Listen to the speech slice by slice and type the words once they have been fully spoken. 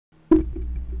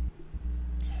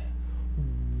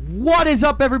What is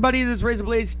up, everybody? This is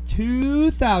Razor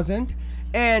 2000,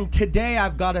 and today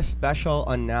I've got a special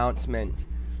announcement.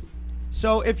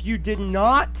 So if you did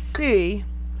not see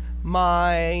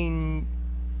my,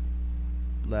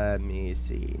 let me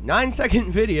see,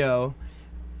 9-second video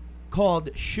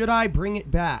called "Should I Bring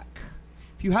It Back?"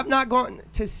 If you have not gone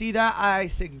to see that, I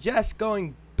suggest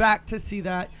going back to see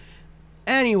that.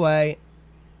 Anyway,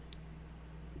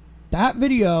 that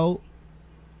video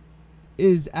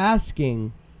is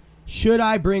asking, should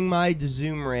I bring my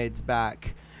Zoom raids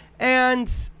back? And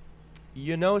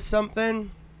you know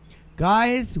something?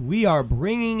 Guys, we are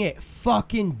bringing it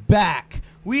fucking back.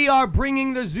 We are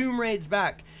bringing the Zoom raids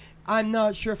back. I'm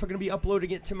not sure if I'm going to be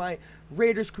uploading it to my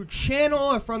Raiders Crew channel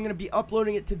or if I'm going to be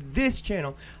uploading it to this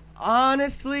channel.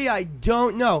 Honestly, I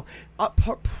don't know.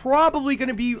 Probably going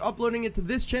to be uploading it to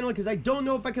this channel because I don't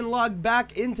know if I can log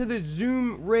back into the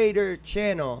Zoom Raider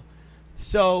channel.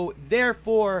 So,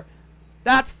 therefore,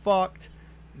 that's fucked.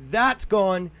 That's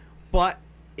gone. But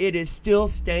it is still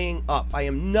staying up. I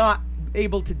am not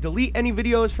able to delete any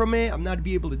videos from it. I'm not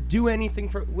be able to do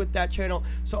anything with that channel.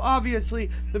 So,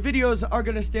 obviously, the videos are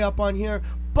going to stay up on here.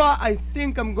 But I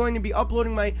think I'm going to be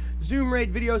uploading my Zoom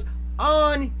Raid videos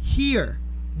on here.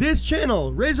 This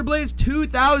channel, Razor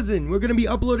 2000, we're going to be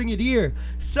uploading it here.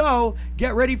 So,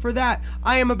 get ready for that.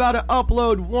 I am about to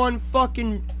upload one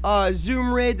fucking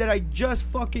Zoom raid that I just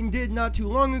fucking did not too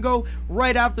long ago,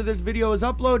 right after this video is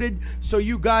uploaded, so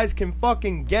you guys can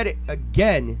fucking get it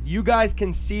again. You guys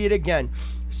can see it again.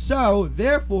 So,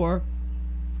 therefore,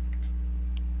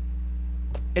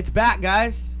 it's back,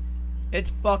 guys. It's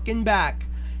fucking back.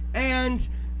 And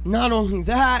not only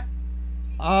that,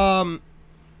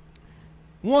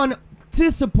 one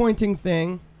disappointing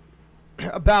thing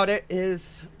about it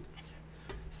is,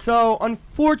 so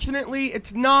unfortunately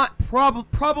it's not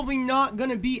probably not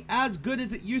gonna be as good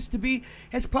as it used to be.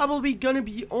 It's probably gonna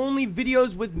be only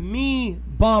videos with me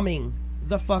bombing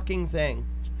the fucking thing,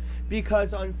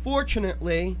 because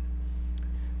unfortunately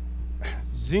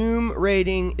Zoom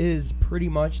rating is pretty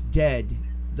much dead.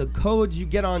 The codes you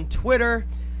get on Twitter,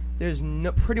 there's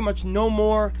pretty much no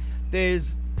more.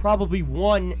 There's probably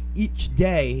one each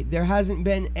day. There hasn't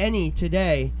been any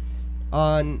today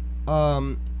on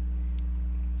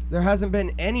there hasn't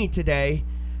been any today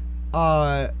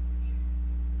on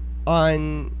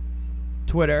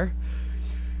Twitter.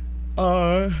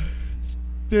 On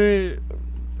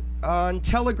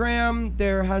Telegram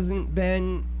there hasn't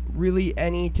been really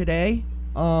any today.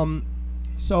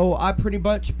 So I pretty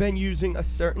much been using a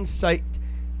certain site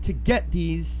to get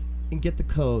these and get the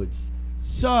codes.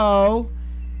 So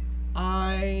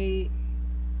I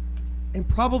am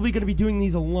probably going to be doing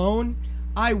these alone.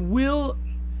 I will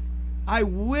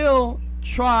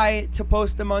try to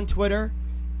post them on Twitter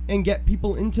and get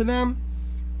people into them.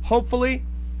 Hopefully,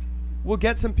 we'll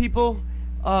get some people.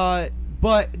 But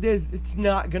it's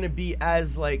not going to be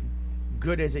as like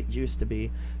good as it used to be.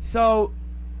 So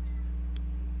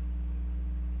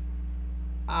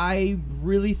I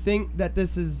really think that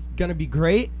this is gonna be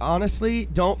great. Honestly,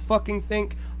 don't fucking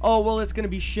think, oh well, it's gonna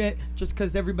be shit just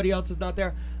because everybody else is not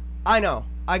there. I know,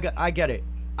 I get it.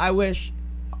 I wish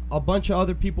a bunch of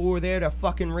other people were there to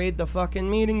fucking raid the fucking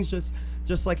meetings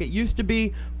just like it used to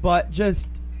be. But just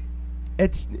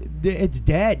it's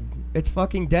dead. It's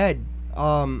fucking dead.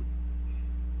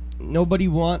 Nobody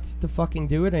wants to fucking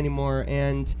do it anymore,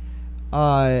 and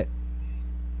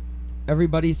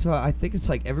everybody's, I think it's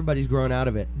like everybody's grown out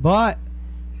of it, but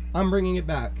I'm bringing it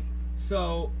back.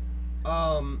 So,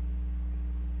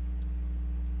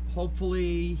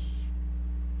 hopefully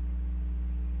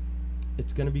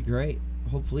it's gonna be great.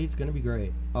 Hopefully it's gonna be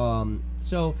great.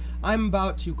 So I'm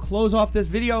about to close off this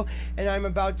video, and I'm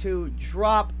about to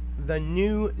drop the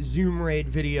new Zoom raid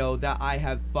video that I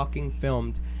have fucking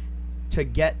filmed to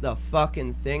get the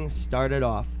fucking thing started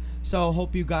off. So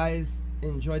hope you guys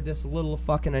enjoyed this little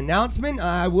fucking announcement.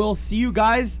 I will see you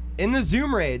guys in the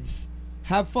Zoom raids.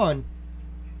 Have fun.